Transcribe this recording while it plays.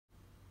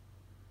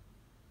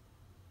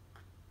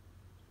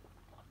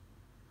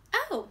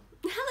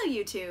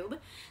YouTube.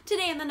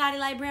 Today in the Naughty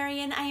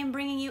Librarian, I am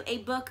bringing you a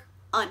book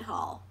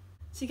unhaul.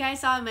 So you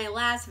guys saw in my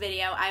last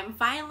video, I'm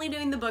finally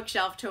doing the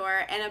bookshelf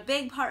tour, and a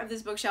big part of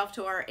this bookshelf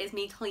tour is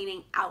me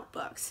cleaning out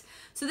books.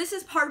 So this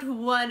is part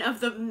one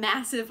of the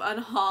massive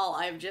unhaul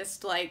I've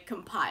just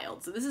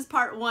compiled. So this is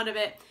part one of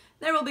it.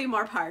 There will be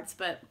more parts,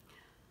 but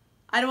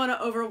I don't want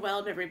to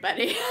overwhelm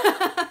everybody.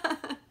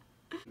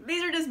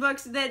 These are just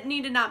books that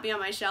need to not be on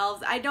my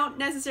shelves. I don't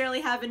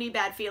necessarily have any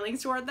bad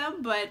feelings toward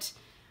them, but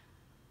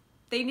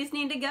they just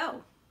need to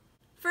go.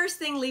 First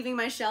thing leaving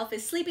my shelf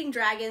is Sleeping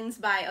Dragons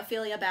by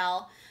Ophelia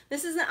Bell.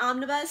 This is an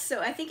omnibus,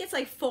 so I think it's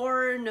like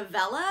 4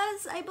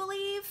 novellas, I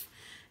believe.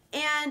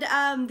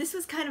 And this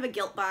was kind of a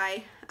guilt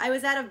buy. I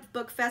was at a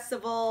book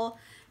festival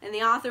and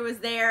the author was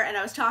there and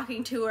I was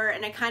talking to her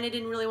and I kind of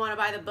didn't really want to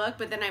buy the book,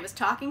 but then I was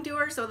talking to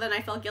her, so then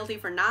I felt guilty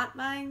for not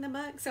buying the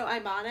book, so I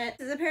bought it.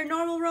 This is a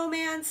paranormal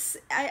romance.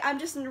 I'm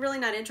just really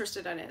not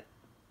interested in it.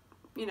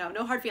 You know,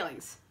 no hard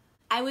feelings.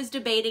 I was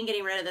debating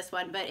getting rid of this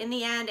one, but in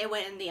the end it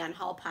went in the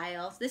unhaul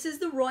pile. This is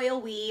The Royal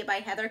We by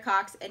Heather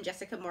Cox and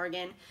Jessica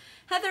Morgan.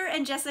 Heather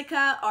and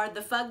Jessica are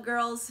the Fug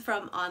girls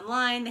from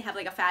online. They have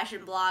like a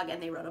fashion blog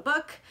and they wrote a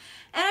book.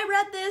 And I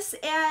read this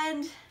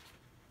and it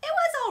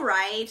was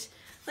alright.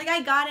 Like,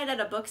 I got it at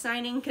a book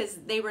signing because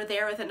they were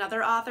there with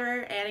another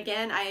author, and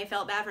again, I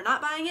felt bad for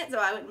not buying it, so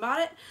I went and bought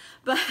it.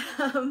 But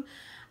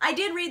I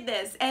did read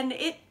this, and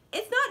it's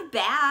not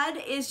bad,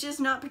 it's just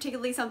not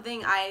particularly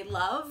something I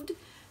loved.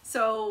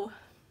 So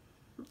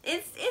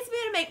it's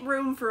going to make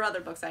room for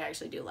other books I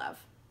actually do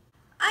love.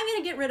 I'm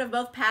going to get rid of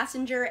both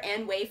Passenger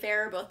and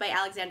Wayfarer, both by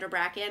Alexandra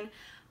Bracken.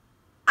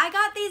 I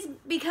got these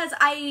because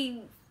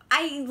I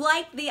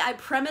like the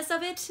premise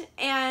of it,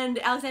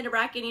 and Alexandra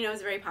Bracken, you know,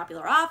 is a very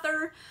popular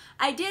author.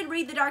 I did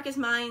read The Darkest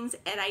Minds,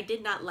 and I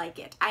did not like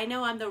it. I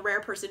know I'm the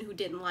rare person who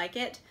didn't like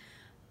it.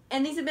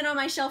 And these have been on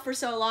my shelf for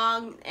so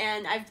long,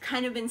 and I've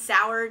kind of been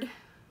soured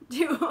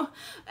to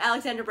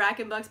Alexandra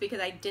Bracken books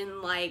because I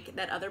didn't like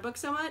that other book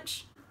so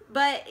much.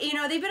 But, you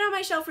know, they've been on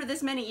my shelf for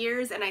this many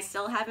years, and I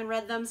still haven't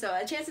read them, so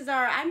chances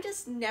are I'm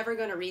just never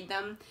going to read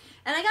them.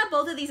 And I got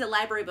both of these at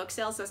library book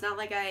sales, so it's not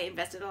like I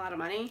invested a lot of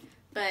money.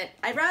 But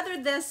I'd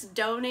rather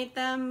donate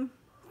them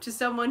to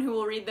someone who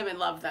will read them and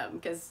love them,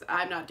 because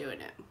I'm not doing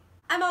it.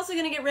 I'm also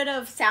going to get rid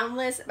of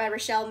Soundless by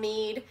Rochelle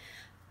Mead.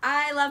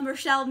 I love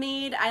Rochelle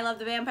Mead. I love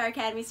the Vampire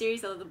Academy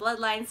series. I love the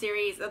Bloodline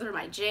series. Those are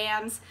my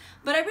jams.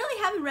 But I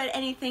really haven't read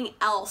anything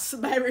else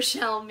by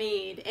Rochelle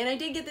Mead. And I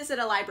did get this at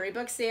a library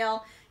book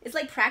sale. It's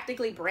like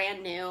practically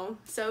brand new.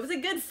 So it was a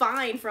good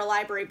find for a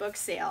library book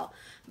sale.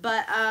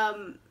 But,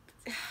 I'm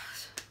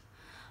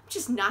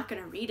just not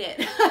gonna read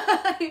it.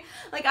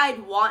 Like,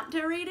 I'd want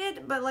to read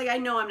it, but like I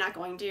know I'm not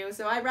going to,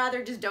 so I'd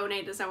rather just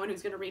donate to someone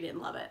who's gonna read it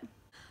and love it.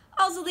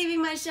 Also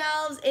leaving my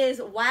shelves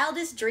is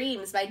Wildest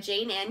Dreams by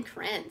Jane Ann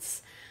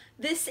Krentz.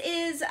 This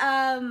is 2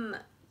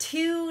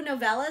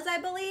 novellas, I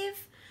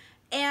believe,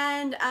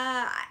 and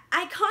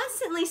I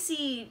constantly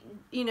see,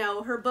 you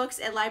know, her books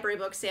at library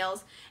book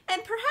sales,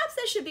 and perhaps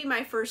that should be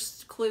my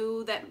first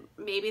clue that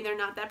maybe they're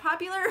not that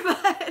popular,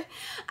 but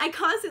I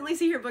constantly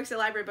see her books at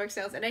library book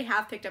sales, and I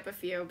have picked up a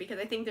few because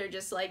I think they're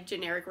just like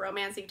generic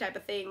romancing type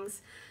of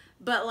things,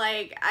 but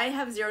like I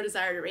have zero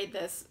desire to read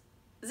this.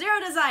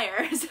 Zero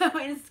desire, so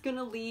I'm just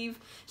gonna leave,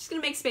 just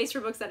gonna make space for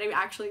books that I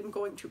actually am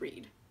going to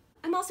read.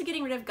 I'm also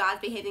getting rid of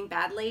God's Behaving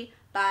Badly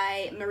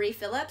by Marie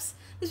Phillips.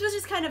 This was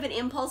just kind of an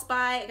impulse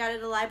buy. I got it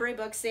at a library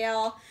book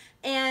sale,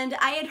 and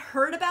I had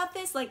heard about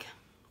this like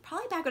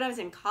probably back when I was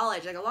in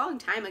college, like a long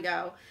time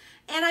ago,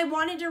 and I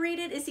wanted to read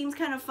it. It seems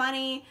kind of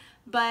funny,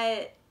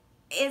 but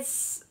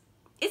it's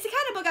the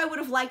kind of book I would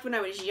have liked when I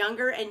was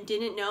younger and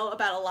didn't know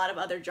about a lot of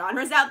other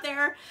genres out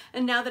there,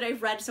 and now that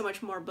I've read so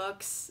much more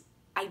books,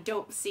 I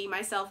don't see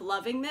myself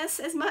loving this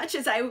as much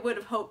as I would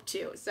have hoped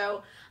to.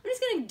 So I'm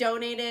just going to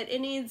donate it. It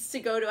needs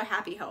to go to a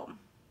happy home.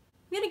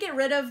 I'm going to get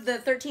rid of The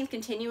 13th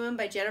Continuum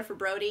by Jennifer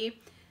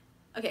Brody.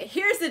 Okay,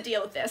 here's the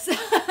deal with this.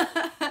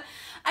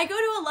 I go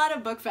to a lot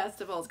of book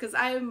festivals because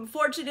I'm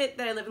fortunate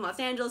that I live in Los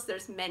Angeles.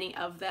 There's many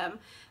of them.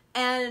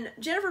 And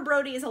Jennifer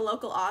Brody is a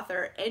local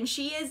author, and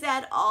she is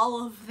at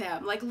all of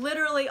them. Like,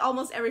 literally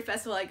almost every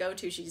festival I go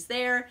to, she's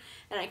there,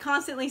 and I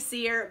constantly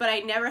see her, but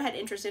I never had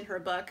interest in her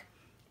book.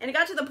 And it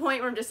got to the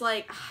point where I'm just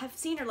like, I've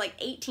seen her like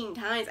 18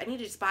 times. I need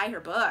to just buy her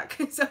book.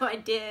 So I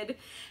did.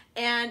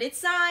 And it's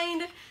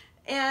signed.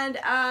 And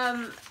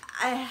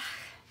I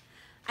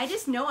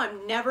just know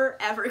I'm never,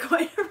 ever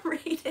going to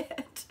read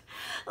it.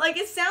 Like,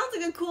 it sounds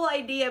like a cool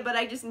idea, but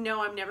I just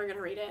know I'm never going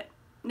to read it.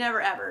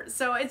 Never, ever.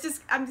 So I'm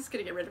just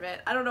going to get rid of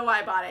it. I don't know why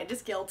I bought it.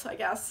 Just guilt, I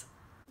guess.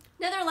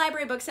 Another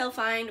library book sale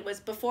find was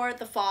Before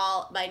the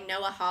Fall by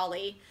Noah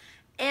Hawley.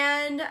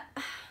 And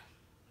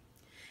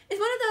it's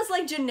one of those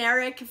like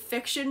generic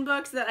fiction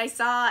books that I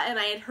saw and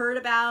I had heard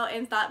about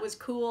and thought was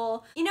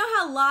cool. You know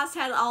how Lost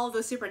had all of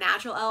those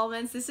supernatural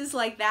elements? This is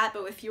like that,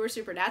 but with fewer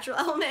supernatural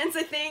elements,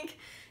 I think.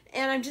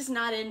 And I'm just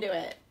not into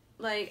it.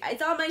 Like,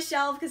 it's on my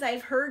shelf because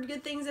I've heard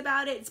good things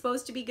about it. It's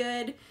supposed to be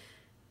good.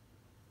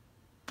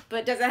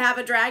 But does it have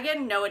a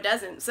dragon? No, it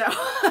doesn't. So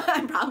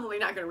I'm probably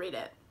not going to read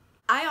it.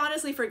 I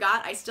honestly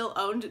forgot I still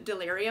owned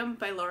Delirium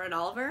by Lauren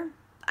Oliver.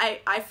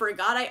 I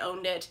forgot I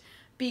owned it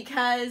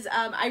because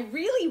I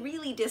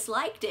really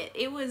disliked it.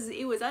 It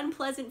was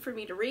unpleasant for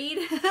me to read.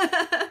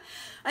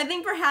 I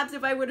think perhaps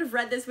if I would have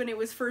read this when it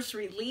was first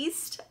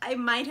released, I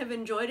might have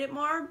enjoyed it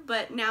more,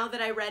 but now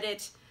that I read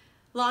it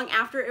long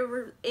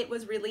after it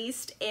was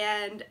released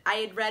and I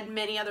had read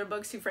many other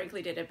books who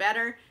frankly did it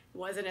better, it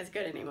wasn't as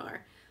good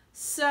anymore.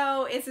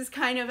 So it's this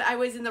kind of, I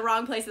was in the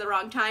wrong place at the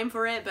wrong time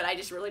for it, but I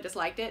just really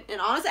disliked it. And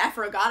honestly, I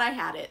forgot I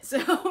had it,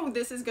 so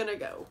this is gonna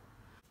go.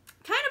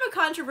 Kind of a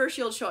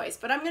controversial choice,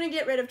 but I'm gonna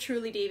get rid of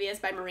Truly Devious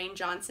by Maureen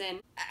Johnson.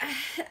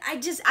 I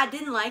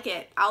didn't like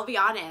it, I'll be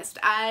honest.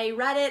 I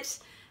read it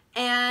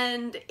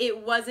and it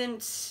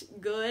wasn't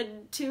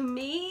good to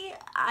me.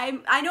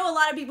 I know a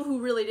lot of people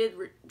who really did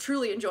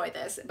truly enjoy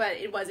this, but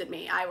it wasn't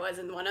me. I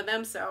wasn't one of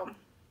them, so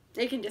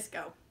it can just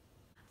go.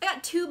 I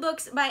got 2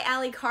 books by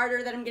Allie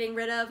Carter that I'm getting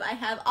rid of. I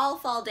have All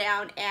Fall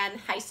Down and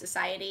High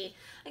Society.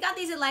 I got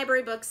these at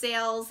library book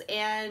sales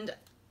and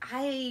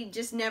I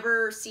just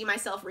never see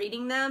myself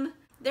reading them.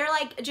 They're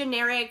like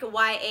generic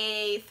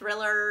YA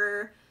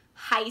thriller,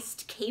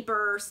 heist,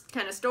 caper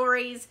kind of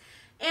stories.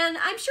 And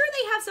I'm sure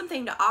they have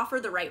something to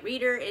offer the right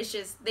reader. It's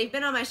just, they've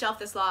been on my shelf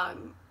this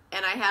long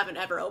and I haven't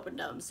ever opened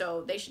them,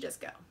 so they should just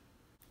go.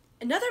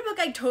 Another book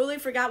I totally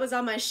forgot was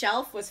on my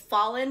shelf was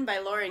Fallen by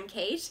Lauren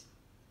Kate.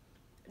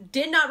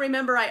 Did not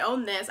remember I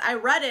owned this. I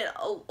read it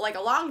like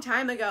a long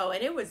time ago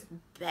and it was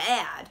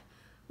bad.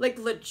 Like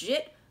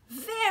legit,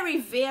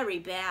 very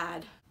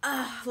bad.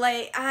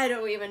 Like, I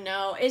don't even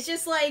know. It's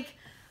just like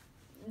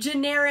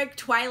generic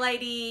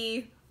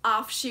Twilight-y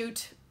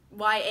offshoot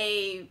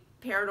YA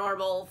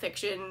paranormal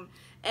fiction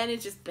and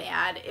it's just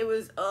bad. It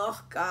was,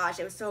 oh gosh,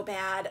 it was so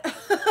bad.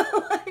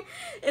 Like,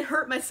 it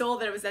hurt my soul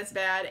that it was this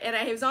bad and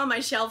it was on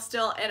my shelf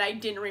still and I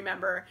didn't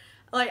remember.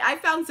 Like, I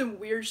found some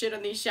weird shit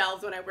on these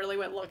shelves when I really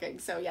went looking.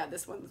 So yeah,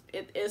 this one,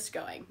 it is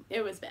going.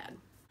 It was bad.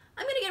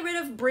 I'm gonna get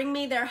rid of Bring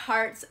Me Their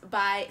Hearts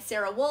by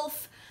Sarah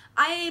Wolf.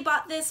 I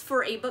bought this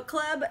for a book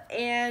club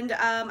and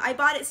I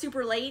bought it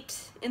super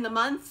late in the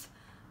month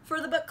for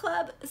the book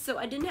club, so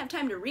I didn't have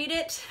time to read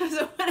it.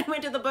 So when I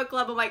went to the book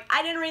club, I'm like,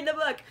 I didn't read the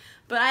book,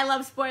 but I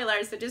love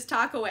spoilers, so just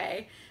talk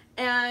away.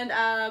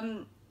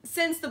 And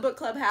since the book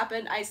club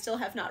happened, I still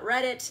have not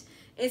read it.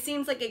 It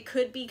seems like it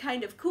could be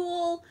kind of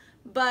cool,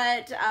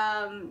 but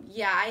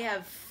yeah,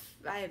 I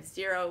have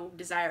zero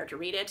desire to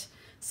read it.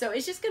 So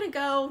it's just gonna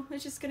go,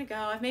 it's just gonna go.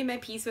 I've made my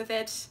peace with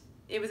it.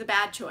 It was a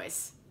bad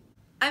choice.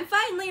 I'm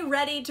finally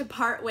ready to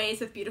part ways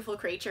with Beautiful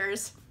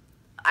Creatures.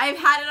 I've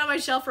had it on my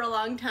shelf for a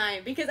long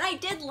time because I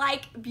did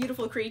like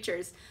Beautiful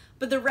Creatures,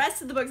 but the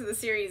rest of the books of the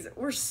series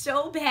were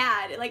so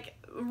bad, like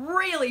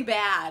really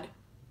bad,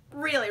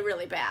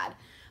 really bad.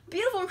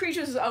 Beautiful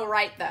Creatures was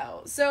alright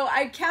though, so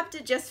I kept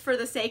it just for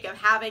the sake of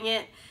having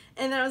it,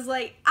 and then I was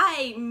like,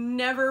 I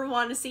never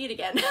want to see it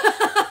again.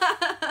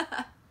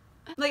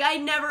 Like, I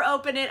never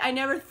open it, I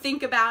never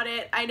think about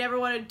it, I never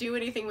want to do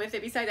anything with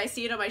it besides I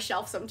see it on my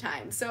shelf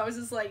sometimes. So I was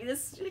just like,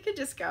 this, it could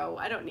just go.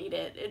 I don't need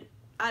it.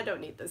 I don't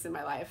need this in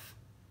my life.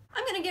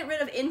 I'm gonna get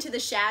rid of Into the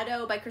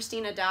Shadow by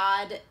Christina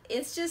Dodd.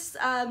 It's just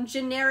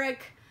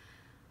generic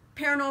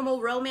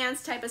paranormal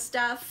romance type of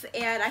stuff,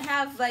 and I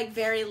have like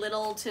very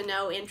little to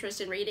no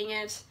interest in reading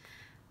it.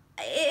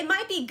 It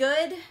might be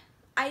good.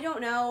 I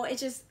don't know.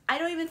 It's just, I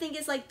don't even think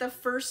it's like the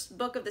first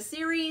book of the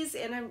series,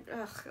 and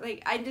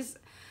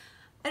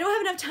I don't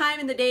have enough time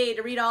in the day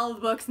to read all of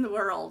the books in the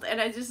world, and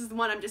this is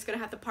one I'm just gonna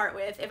have to part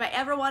with. If I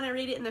ever want to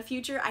read it in the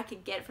future, I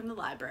could get it from the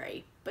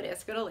library, but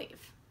it's gonna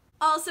leave.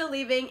 Also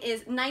leaving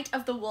is Night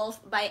of the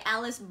Wolf by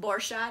Alice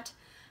Borchardt,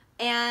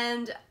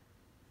 and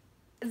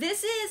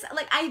this is,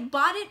 like, I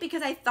bought it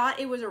because I thought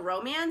it was a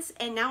romance,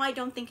 and now I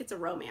don't think it's a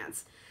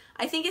romance.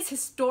 I think it's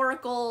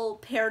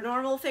historical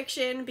paranormal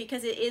fiction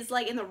because it is,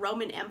 like, in the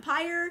Roman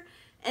Empire,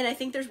 and I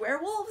think there's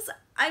werewolves.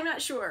 I'm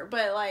not sure,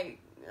 but, like,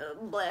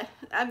 bleh.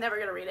 I'm never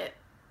gonna read it.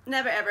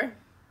 Never ever.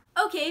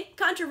 Okay,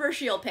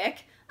 controversial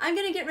pick. I'm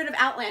gonna get rid of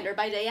Outlander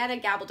by Diana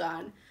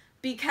Gabaldon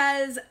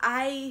because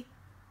I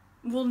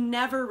will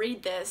never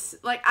read this.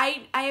 Like,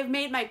 I have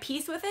made my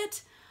peace with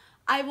it.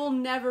 I will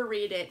never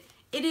read it.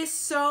 It is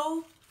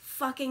so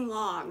fucking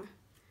long.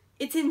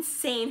 It's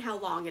insane how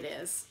long it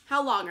is.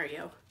 How long are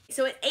you?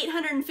 So it's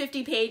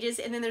 850 pages,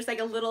 and then there's like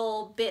a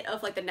little bit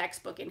of like the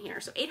next book in here.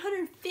 So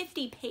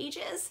 850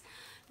 pages?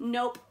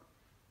 Nope.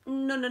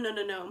 No.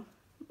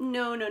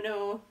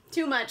 No.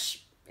 Too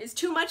much. It's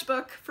too much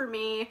book for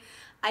me.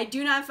 I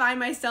do not find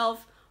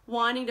myself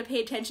wanting to pay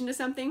attention to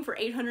something for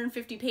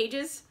 850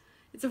 pages.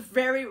 It's a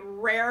very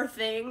rare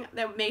thing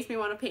that makes me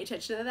want to pay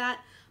attention to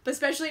that, but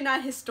especially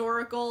not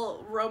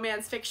historical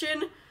romance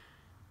fiction.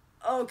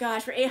 Oh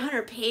gosh, for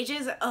 800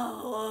 pages?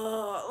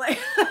 Oh, like,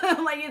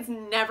 like it's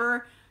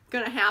never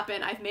gonna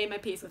happen. I've made my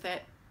peace with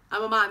it.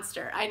 I'm a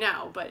monster, I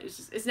know, but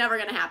it's never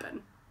gonna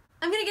happen.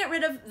 I'm gonna get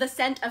rid of The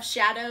Scent of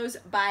Shadows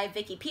by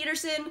Vicki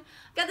Peterson.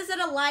 Got this at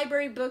a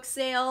library book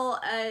sale.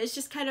 It's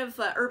just kind of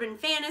an urban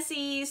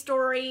fantasy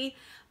story,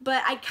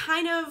 but I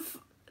kind of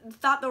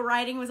thought the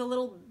writing was a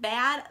little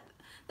bad.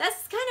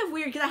 That's kind of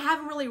weird because I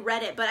haven't really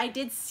read it, but I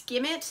did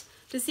skim it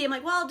to see. I'm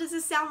like, well, does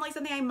this sound like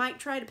something I might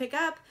try to pick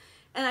up?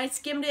 And I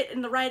skimmed it,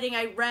 and the writing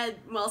I read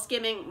while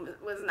skimming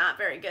was not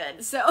very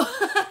good. So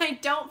I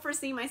don't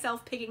foresee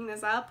myself picking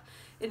this up.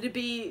 It'd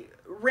be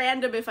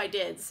random if I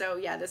did. So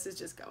yeah, this is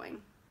just going.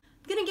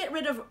 I'm gonna get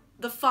rid of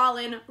The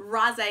Fallen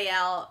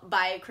Raziel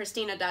by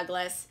Christina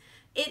Douglas.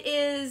 It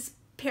is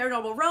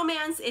paranormal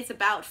romance. It's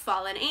about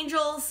fallen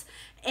angels,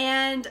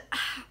 and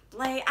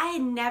like I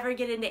never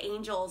get into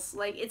angels.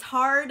 Like it's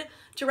hard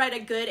to write a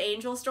good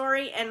angel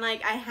story, and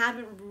like I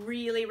haven't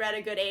really read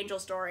a good angel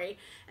story,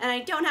 and I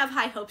don't have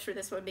high hopes for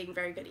this one being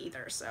very good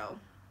either. So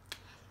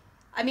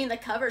I mean, the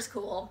cover's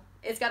cool.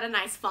 It's got a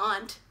nice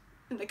font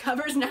and the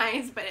cover's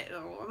nice, but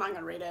I'm not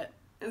gonna read it.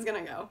 It's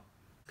gonna go.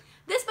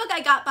 This book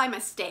I got by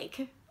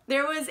mistake.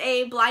 There was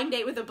a blind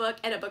date with a book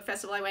at a book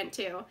festival I went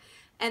to,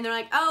 and they're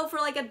like, oh, for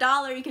like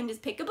 $1 you can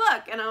just pick a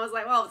book. And I was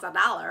like, well, it's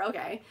 $1,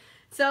 okay.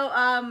 So,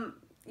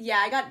 yeah,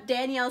 I got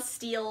Danielle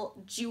Steele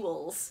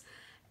Jewels,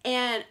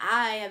 and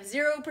I have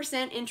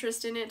 0%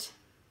 interest in it.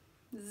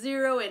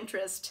 Zero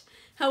interest.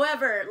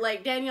 However,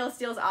 like, Danielle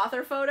Steele's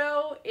author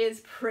photo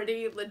is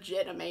pretty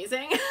legit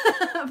amazing.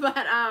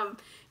 But,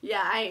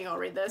 yeah, I ain't gonna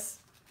read this.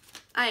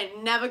 I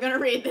ain't never gonna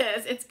read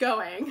this. It's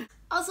going.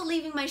 Also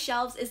leaving my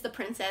shelves is The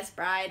Princess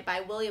Bride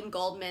by William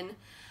Goldman.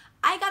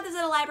 I got this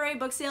at a library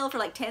book sale for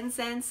like 10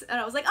 cents, and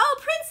I was like, oh,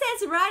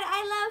 Princess Bride,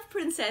 I love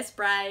Princess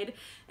Bride.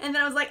 And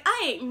then I was like,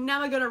 I ain't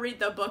never gonna read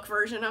the book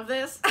version of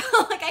this.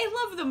 Like,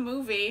 I love the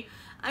movie.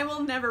 I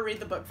will never read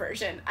the book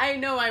version. I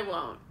know I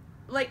won't.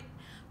 Like,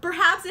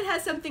 perhaps it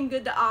has something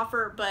good to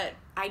offer, but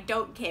I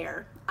don't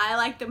care. I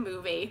like the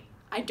movie.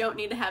 I don't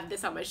need to have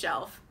this on my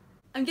shelf.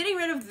 I'm getting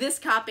rid of this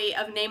copy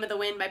of Name of the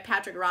Wind by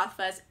Patrick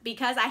Rothfuss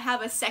because I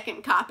have a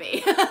second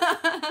copy.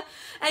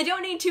 I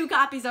don't need 2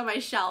 copies on my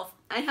shelf.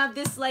 I have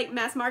this like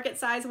mass market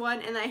size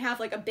one, and I have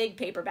like a big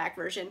paperback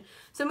version.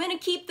 So I'm gonna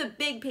keep the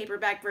big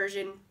paperback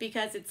version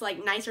because it's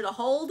like nicer to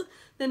hold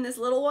than this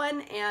little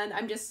one, and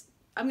I'm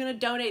gonna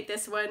donate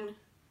this one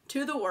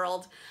to the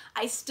world.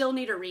 I still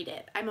need to read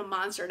it. I'm a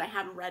monster and I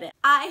haven't read it.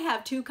 I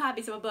have 2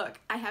 copies of a book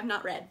I have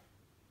not read.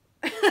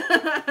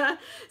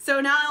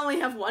 So now I only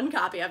have 1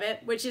 copy of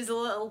it, which is a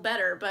little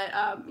better, but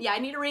yeah, I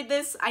need to read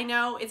this. I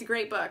know it's a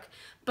great book,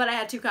 but I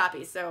had 2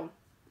 copies, so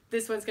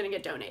this one's gonna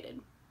get donated.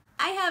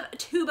 I have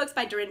 2 books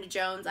by Dorinda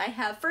Jones. I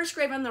have First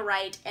Grave on the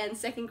right and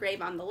Second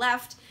Grave on the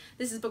left.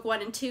 This is book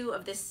 1 and 2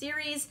 of this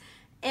series,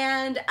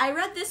 and I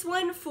read this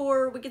one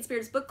for Wicked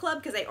Spirits Book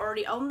Club because I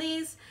already own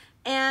these,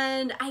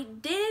 and I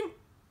didn't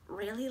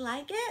really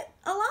like it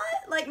a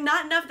lot. Like,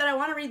 not enough that I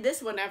want to read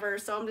this one ever,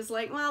 so I'm just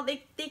like, well,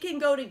 they can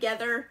go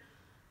together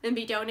and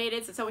be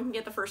donated so someone can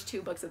get the first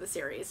 2 books of the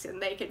series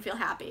and they can feel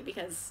happy,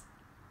 because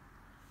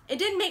it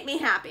didn't make me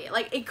happy.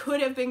 Like, it could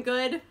have been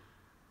good.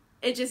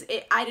 I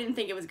didn't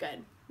think it was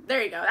good.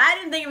 There you go. I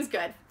didn't think it was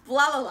good.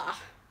 Blah, blah, blah.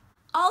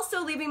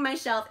 Also leaving my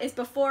shelf is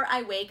Before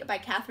I Wake by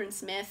Catherine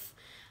Smith.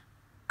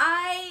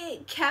 I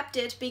kept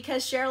it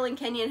because Sherilyn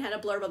Kenyon had a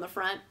blurb on the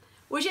front,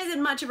 which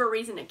isn't much of a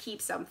reason to keep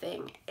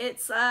something.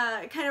 It's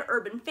kind of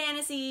urban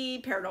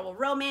fantasy, paranormal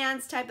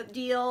romance type of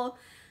deal,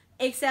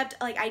 except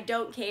like I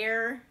don't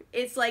care.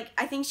 It's like,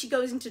 I think she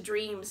goes into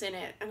dreams in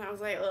it, and I was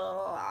like,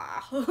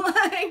 ugh,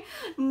 like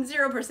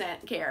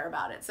 0% care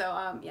about it.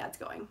 So yeah, it's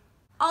going.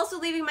 Also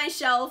leaving my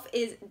shelf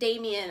is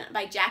Damien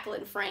by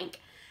Jacqueline Frank.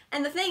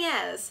 And the thing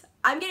is,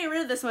 I'm getting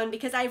rid of this one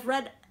because I've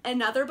read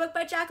another book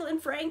by Jacqueline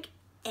Frank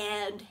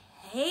and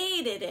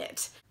hated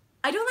it.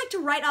 I don't like to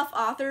write off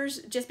authors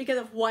just because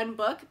of 1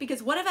 book,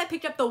 because what if I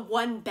picked up the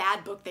 1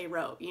 bad book they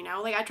wrote, you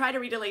know? Like, I try to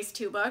read at least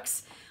 2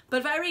 books,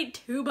 but if I read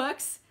 2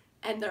 books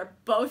and they're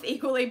both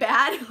equally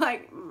bad,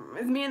 like,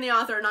 me and the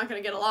author are not gonna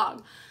get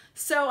along.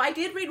 So I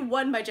did read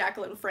 1 by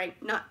Jacqueline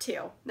Frank, not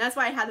 2. That's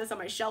why I had this on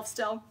my shelf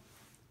still.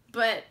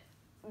 But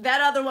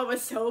that other one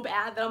was so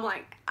bad that I'm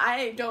like,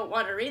 I don't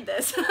want to read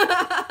this.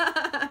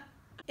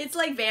 It's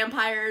like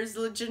vampires,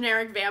 the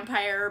generic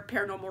vampire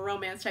paranormal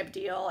romance type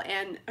deal,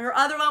 and her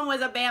other one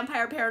was a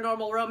vampire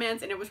paranormal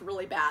romance, and it was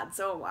really bad,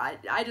 so I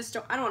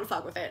don't want to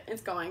fuck with it.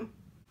 It's going.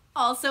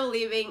 Also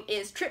leaving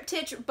is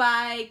Triptych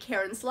by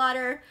Karen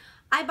Slaughter.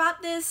 I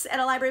bought this at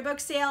a library book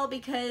sale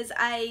because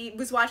I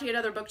was watching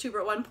another booktuber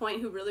at one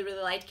point who really,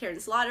 really liked Karen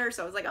Slaughter,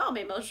 so I was like, oh,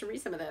 maybe I should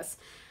read some of this.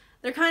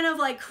 They're kind of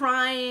like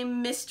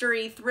crime,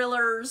 mystery,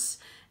 thrillers,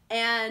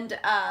 and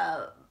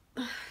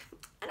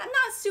I'm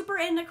not super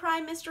into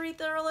crime, mystery,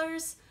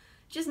 thrillers.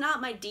 Just not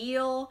my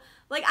deal.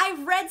 Like,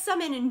 I've read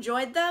some and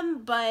enjoyed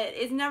them, but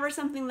it's never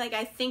something like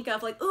I think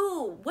of like,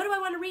 ooh, what do I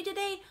want to read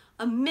today?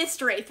 A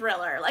mystery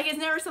thriller. Like, it's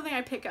never something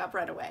I pick up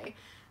right away.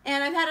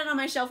 And I've had it on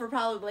my shelf for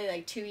probably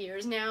like 2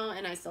 years now,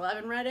 and I still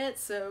haven't read it,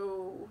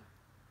 so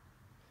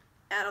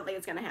I don't think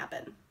it's gonna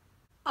happen.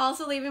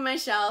 Also leaving my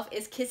shelf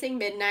is Kissing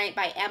Midnight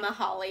by Emma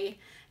Hawley,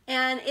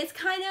 and it's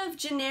kind of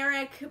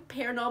generic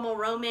paranormal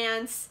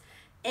romance,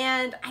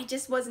 and I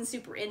just wasn't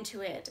super into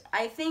it.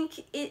 I think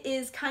it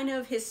is kind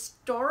of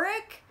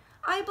historic,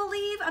 I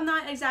believe. I'm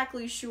not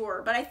exactly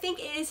sure, but I think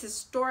it is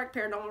historic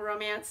paranormal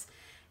romance,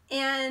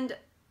 and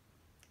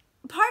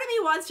part of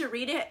me wants to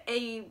read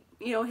a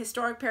you know,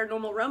 historic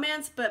paranormal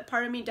romance, but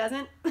part of me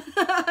doesn't.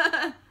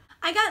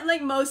 I got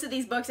like most of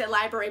these books at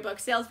library book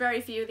sales. Very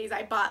few of these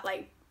I bought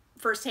like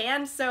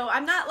firsthand, so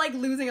I'm not like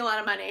losing a lot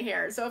of money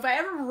here. So if I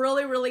ever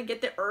really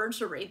get the urge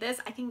to read this,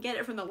 I can get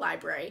it from the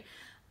library.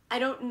 I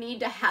don't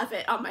need to have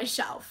it on my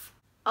shelf.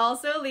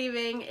 Also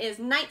leaving is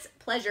Night's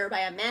Pleasure by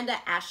Amanda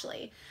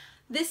Ashley.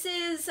 This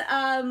is,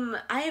 I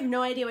have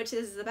no idea what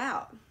this is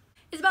about.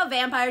 It's about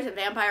vampires and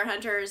vampire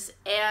hunters,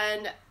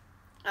 and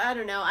I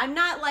don't know, I'm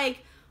not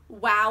like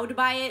wowed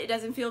by it. It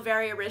doesn't feel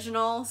very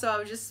original, so I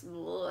was just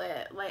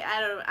like,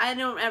 I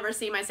don't ever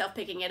see myself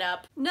picking it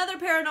up. Another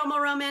paranormal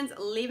romance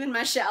leaving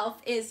my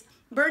shelf is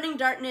Burning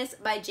Darkness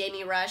by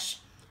Jamie Rush.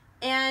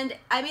 And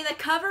I mean, the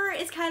cover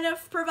is kind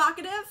of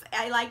provocative.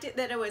 I liked it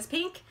that it was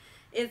pink.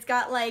 It's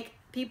got like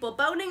people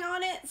boning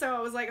on it, so I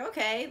was like,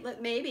 okay,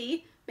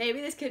 maybe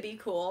this could be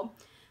cool.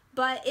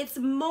 But it's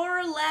more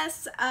or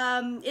less,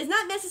 it's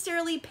not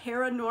necessarily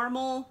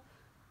paranormal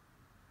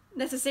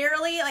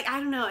necessarily, like, I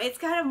don't know, it's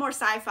kind of more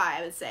sci-fi,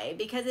 I would say,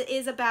 because it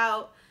is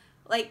about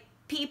like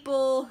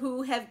people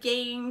who have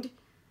gained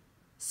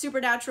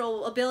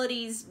supernatural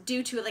abilities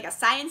due to like a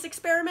science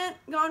experiment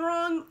gone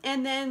wrong,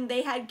 and then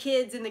they had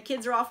kids and the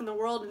kids are off in the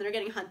world and they're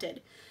getting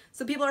hunted.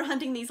 So people are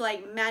hunting these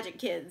like magic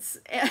kids.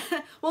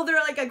 Well, they're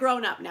like a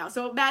grown-up now,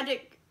 so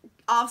magic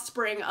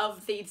offspring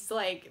of these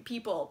like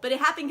people, but it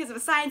happened because of a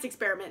science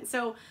experiment.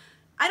 So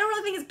I don't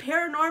really think it's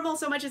paranormal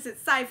so much as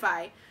it's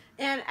sci-fi.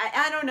 And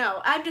I don't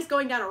know, I'm just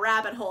going down a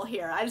rabbit hole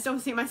here. I just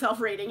don't see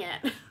myself reading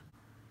it.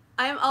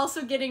 I'm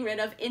also getting rid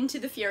of Into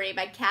the Fury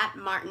by Kat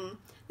Martin.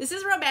 This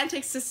is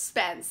romantic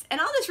suspense,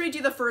 and I'll just read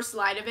you the first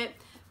line of it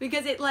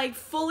because it like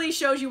fully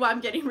shows you why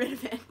I'm getting rid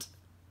of it.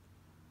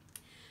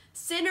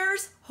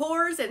 Sinners,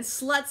 whores, and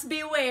sluts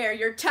beware,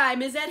 your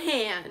time is at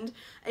hand.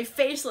 A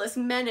faceless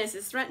menace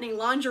is threatening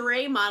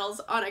lingerie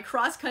models on a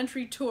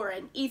cross-country tour,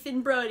 and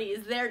Ethan Brody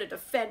is there to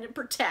defend and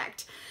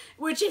protect.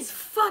 Which is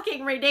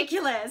fucking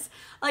ridiculous.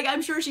 Like,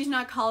 I'm sure she's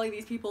not calling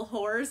these people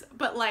whores,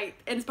 but like,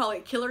 and it's probably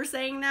a killer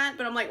saying that,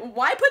 but I'm like,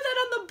 why put that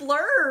on the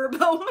blurb?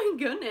 Oh my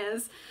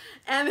goodness.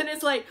 And then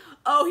it's like,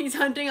 oh, he's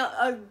hunting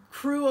a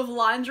crew of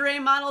lingerie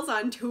models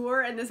on tour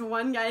and this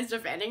one guy's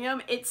defending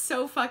him. It's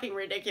so fucking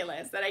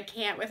ridiculous that I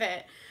can't with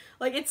it.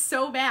 Like, it's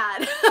so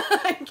bad.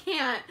 I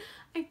can't.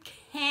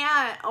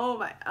 Oh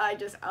my,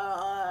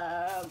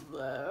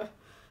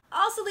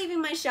 Also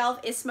leaving my shelf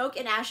is Smoke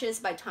and Ashes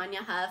by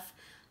Tanya Huff.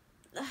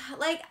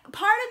 Like,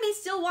 part of me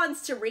still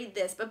wants to read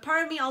this, but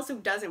part of me also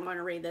doesn't want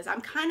to read this.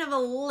 I'm kind of a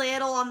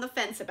little on the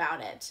fence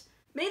about it.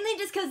 Mainly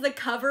just because the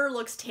cover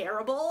looks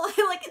terrible.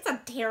 Like, it's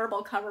a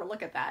terrible cover.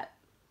 Look at that.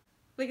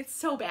 Like, it's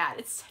so bad.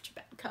 It's such a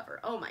bad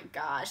cover. Oh my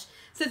gosh. It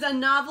says a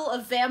novel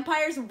of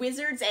vampires,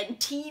 wizards, and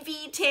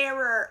TV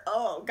terror.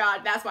 Oh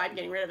god, that's why I'm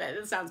getting rid of it.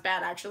 This sounds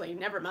bad, actually.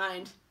 Never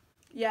mind.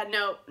 Yeah,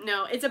 no.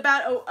 It's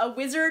about a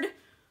wizard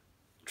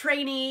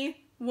trainee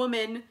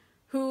woman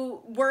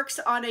who works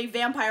on a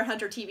vampire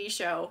hunter TV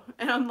show.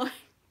 And I'm like,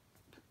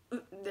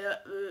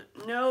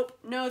 nope,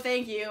 no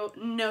thank you,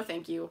 no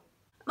thank you.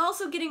 I'm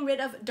also getting rid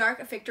of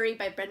Dark Victory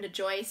by Brenda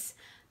Joyce,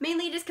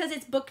 mainly just because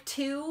it's book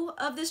 2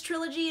 of this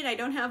trilogy and I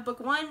don't have book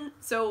 1,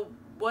 so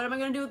what am I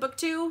going to do with book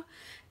 2?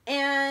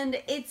 And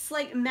it's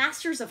like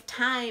Masters of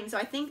Time, so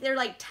I think they're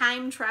like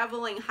time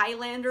traveling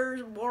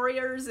Highlander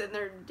warriors and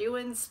they're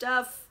doing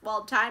stuff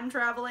while time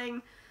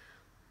traveling.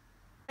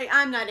 Like,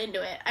 I'm not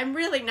into it. I'm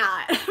really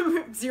not.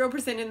 I'm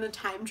 0% in the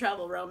time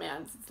travel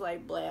romance. It's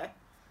like, bleh.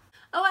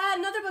 Oh, I had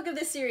another book of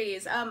this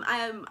series.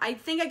 I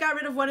think I got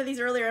rid of one of these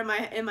earlier in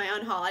my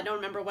Unhaul. I don't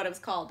remember what it was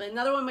called, but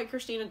another one by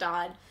Christina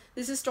Dodd.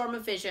 This is Storm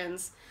of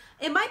Visions.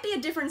 It might be a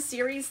different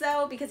series,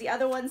 though, because the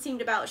other one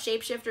seemed about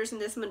shapeshifters and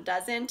this one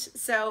doesn't.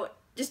 So,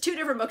 just 2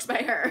 different books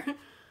by her.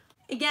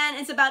 Again,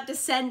 it's about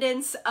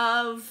descendants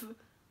of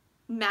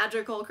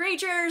magical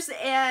creatures,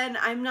 and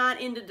I'm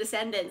not into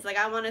descendants. Like,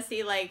 I want to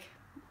see, like,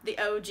 the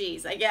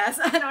OGs, I guess.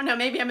 I don't know,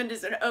 maybe I'm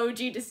just an OG,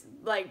 just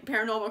like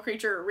paranormal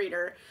creature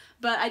reader,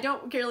 but I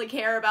don't really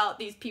care about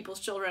these people's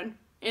children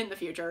in the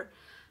future.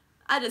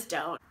 I just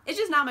don't. It's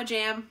just not my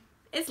jam.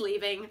 It's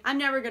leaving. I'm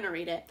never gonna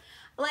read it.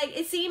 Like,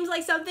 it seems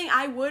like something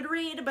I would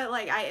read, but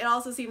like, it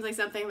also seems like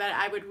something that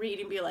I would read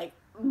and be like,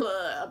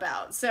 bleh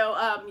about. So,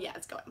 yeah,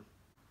 it's going.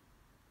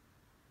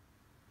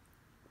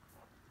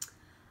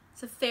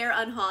 It's a fair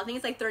unhaul. I think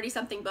it's like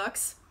 30-something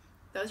books.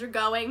 Those are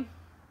going.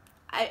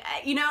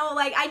 You know,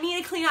 like, I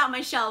need to clean out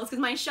my shelves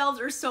because my shelves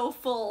are so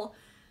full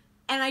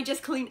and I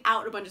just cleaned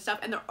out a bunch of stuff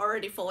and they're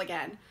already full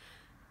again.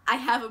 I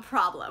have a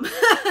problem.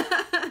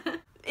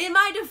 In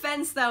my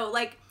defense, though,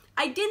 like,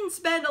 I didn't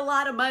spend a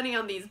lot of money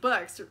on these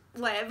books.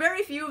 Like,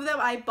 very few of them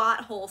I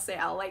bought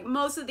wholesale. Like,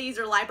 most of these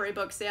are library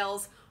book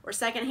sales or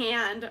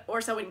secondhand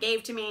or someone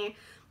gave to me.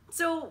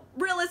 So,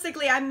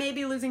 realistically, I may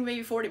be losing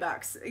maybe 40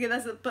 bucks.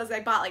 That's because I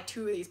bought like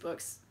 2 of these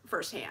books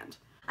firsthand.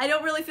 I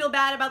don't really feel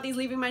bad about these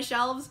leaving my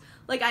shelves.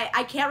 Like,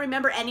 I can't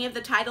remember any of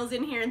the titles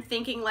in here and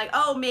thinking like,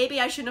 oh, maybe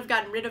I shouldn't have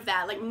gotten rid of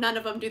that. Like, none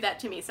of them do that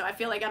to me, so I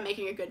feel like I'm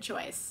making a good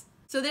choice.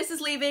 So this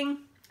is leaving.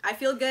 I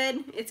feel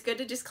good. It's good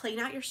to just clean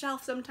out your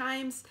shelf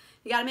sometimes.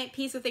 You gotta make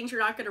peace with things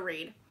you're not gonna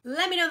read.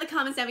 Let me know in the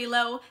comments down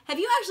below, have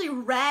you actually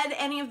read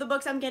any of the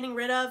books I'm getting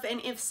rid of?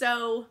 And if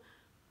so,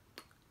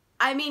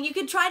 I mean, you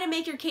could try to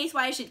make your case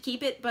why I should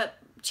keep it, but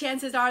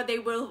chances are they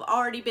will have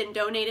already been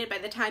donated by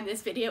the time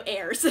this video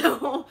airs.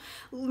 So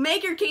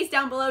make your case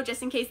down below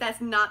just in case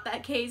that's not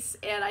that case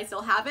and I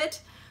still have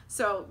it.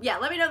 So yeah,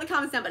 let me know in the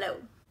comments down below.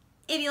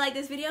 If you like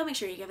this video, make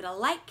sure you give it a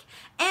like.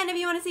 And if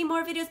you want to see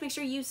more videos, make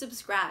sure you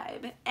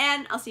subscribe.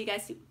 And I'll see you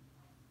guys soon.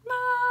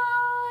 Bye!